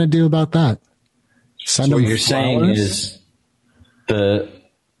am I going to do about that? So what you're saying is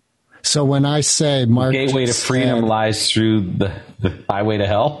So when I say Mark, the gateway to freedom lies through the highway to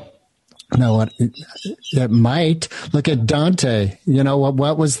hell? No, it might. Look at Dante. You know,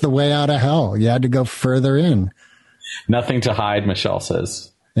 what was the way out of hell? You had to go further in. Nothing to hide, Michelle says.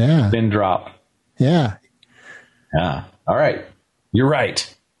 Yeah. Pin drop. Yeah. Yeah. All right. You're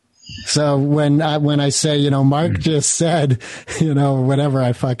right. So when I say, you know, Mark just said, you know, whatever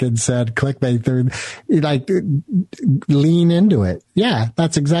I fucking said, clickbait, like, lean into it. Yeah,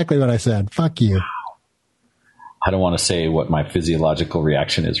 that's exactly what I said. Fuck you. I don't want to say what my physiological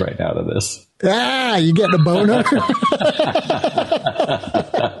reaction is right now to this. Ah, you getting a boner?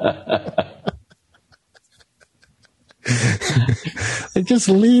 Just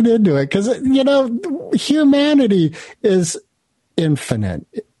lean into it, because, you know, humanity is infinite,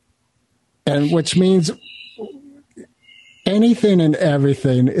 and which means anything and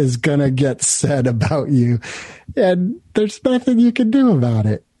everything is going to get said about you, and there's nothing you can do about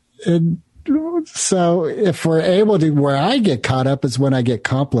it. And so if we're able to, where I get caught up is when I get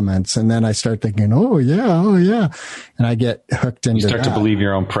compliments, and then I start thinking, oh yeah, and I get hooked into that. You start to believe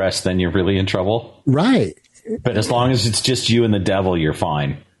your own press, then you're really in trouble. Right. But as long as it's just you and the devil, you're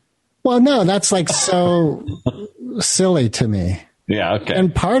fine. Well, no, that's like so silly to me. Yeah, okay.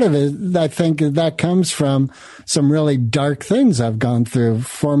 And part of it, I think that comes from some really dark things I've gone through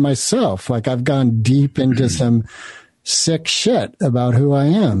for myself. Like I've gone deep into some sick shit about who I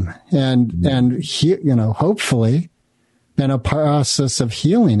am, and you know, hopefully been a process of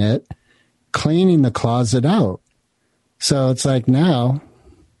healing it, cleaning the closet out. So it's like now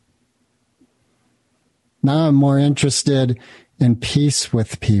I'm more interested in peace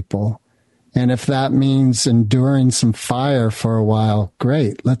with people. And if that means enduring some fire for a while,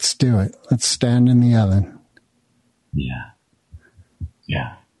 great, let's do it. Let's stand in the oven.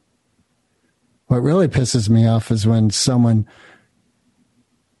 Yeah. What really pisses me off is when someone,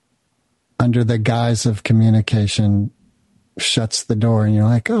 under the guise of communication, shuts the door and you're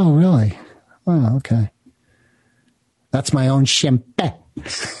like, oh, really? Oh, okay. That's my own shempe.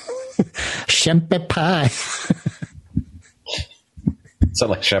 Shempe pie. Is that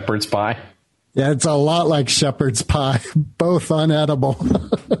like shepherd's pie? Yeah, it's a lot like shepherd's pie, both unedible.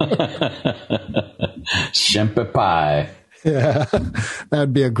 Shempe pie. Yeah,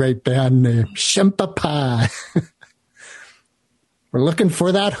 that'd be a great band name. Shempe pie. We're looking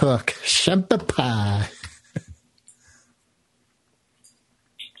for that hook. Shempe pie.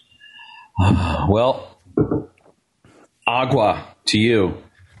 Well, agua to you,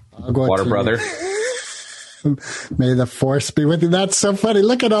 Agua water to brother. May the force be with you. That's so funny.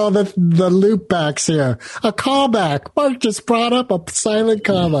 Look at all the loop backs here. A callback. Mark just brought up a silent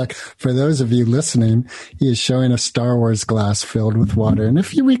callback. For those of you listening, he is showing a Star Wars glass filled with water. And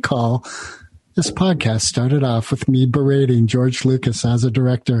if you recall, this podcast started off with me berating George Lucas as a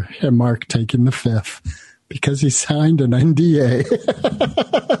director and Mark taking the fifth because he signed an NDA.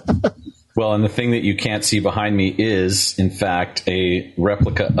 Well, and the thing that you can't see behind me is, in fact, a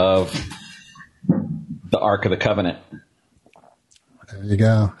replica of the Ark of the Covenant. There you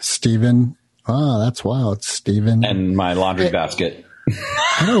go. Stephen. Oh, that's wild. Stephen. And my laundry basket.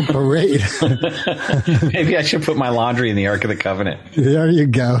 I don't berate. Maybe I should put my laundry in the Ark of the Covenant. There you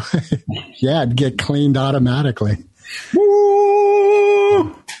go. Yeah, it'd get cleaned automatically. Woo!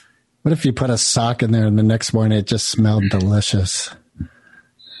 What if you put a sock in there and the next morning it just smelled delicious?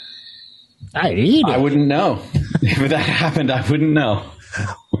 I'd eat it. I wouldn't know. If that happened, I wouldn't know.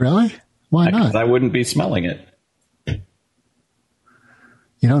 Really? Why not? I wouldn't be smelling it.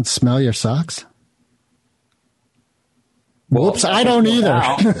 You don't smell your socks? Well, Whoops, I don't either.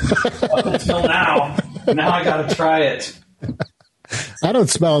 Up until now. Now I got to try it. I don't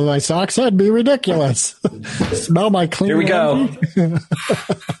smell my socks. That'd be ridiculous. Smell my clean. Here we go.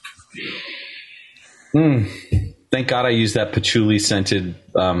 Thank God I used that patchouli scented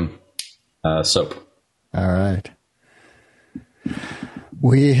soap. All right.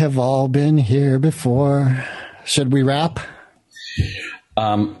 We have all been here before. Should we wrap?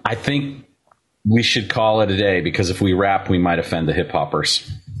 I think we should call it a day, because if we rap, we might offend the hip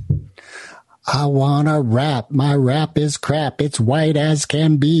hoppers. I wanna rap. My rap is crap. It's white as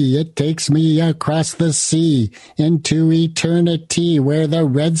can be. It takes me across the sea into eternity where the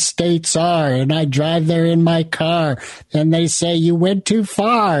red states are. And I drive there in my car and they say you went too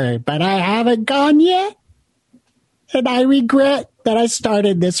far, but I haven't gone yet. And I regret that I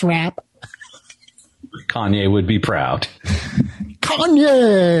started this rap. Kanye would be proud.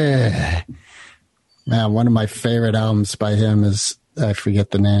 Kanye! Man, one of my favorite albums by him is, I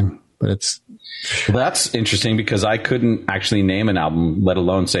forget the name, but it's... Well, that's interesting, because I couldn't actually name an album, let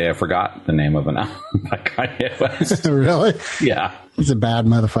alone say I forgot the name of an album by Kanye West. Really? Yeah. He's a bad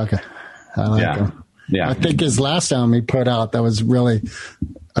motherfucker. I like him. Yeah. I think his last album he put out that was really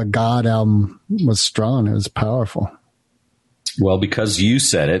a God album was strong. It was powerful. Well, because you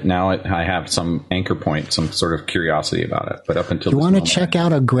said it, now I have some anchor point, some sort of curiosity about it. But up until you want to check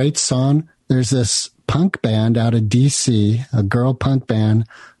out a great song? There's this punk band out of DC, a girl punk band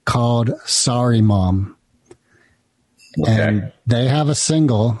called Sorry Mom. Okay. And they have a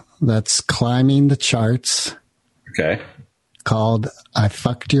single that's climbing the charts. Okay. Called I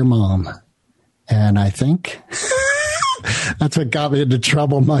Fucked Your Mom. And I think that's what got me into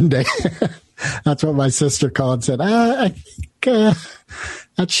trouble Monday. That's what my sister called and said, I think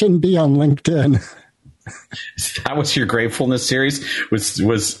that shouldn't be on LinkedIn. That was your gratefulness series?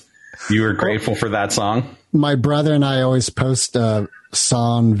 Was you were grateful for that song? My brother and I always post a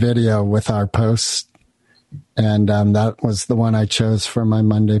song video with our posts. And that was the one I chose for my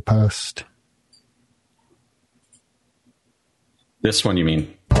Monday post. This one, you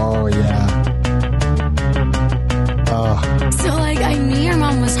mean? Oh, yeah. Oh. So, I knew your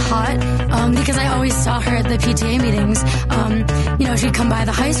mom was hot because I always saw her at the PTA meetings. She'd come by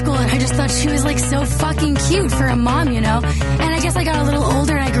the high school, and I just thought she was, so fucking cute for a mom, And I guess I got a little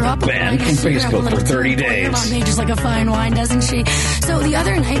older, and I grew up... Banned from Facebook for 30 days. Your mom ages like a fine wine, doesn't she? So the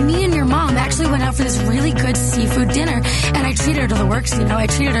other night, me and your mom actually went out for this really good seafood dinner, and I treated her to the works, I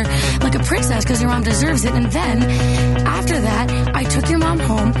treated her like a princess because your mom deserves it. And then, after that, I took your mom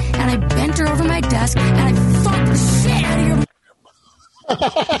home, and I bent her over my desk, and I fucked the shit out of your...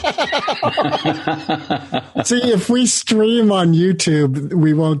 See, if we stream on YouTube,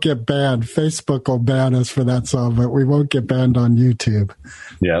 we won't get banned. Facebook will ban us for that song, but we won't get banned on YouTube.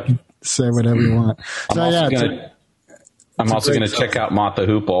 Yep. Say whatever you want. I'm also going to check out Mott the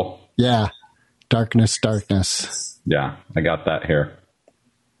Hoople. Yeah. Darkness. Yeah, I got that here.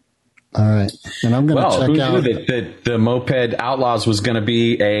 All right. And I'm going to check out... Who knew that the Moped Outlaws was going to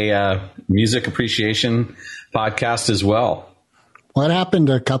be a music appreciation podcast as well? Well, it happened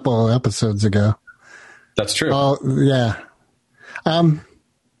a couple episodes ago. That's true. Oh, yeah.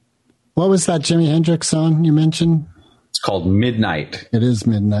 What was that Jimi Hendrix song you mentioned? It's called Midnight. It is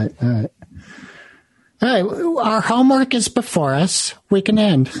Midnight. All right. All right. Our homework is before us. We can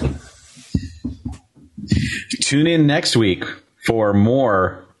end. Tune in next week for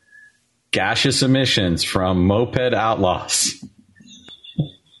more gaseous emissions from Moped Outlaws.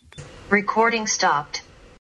 Recording stopped.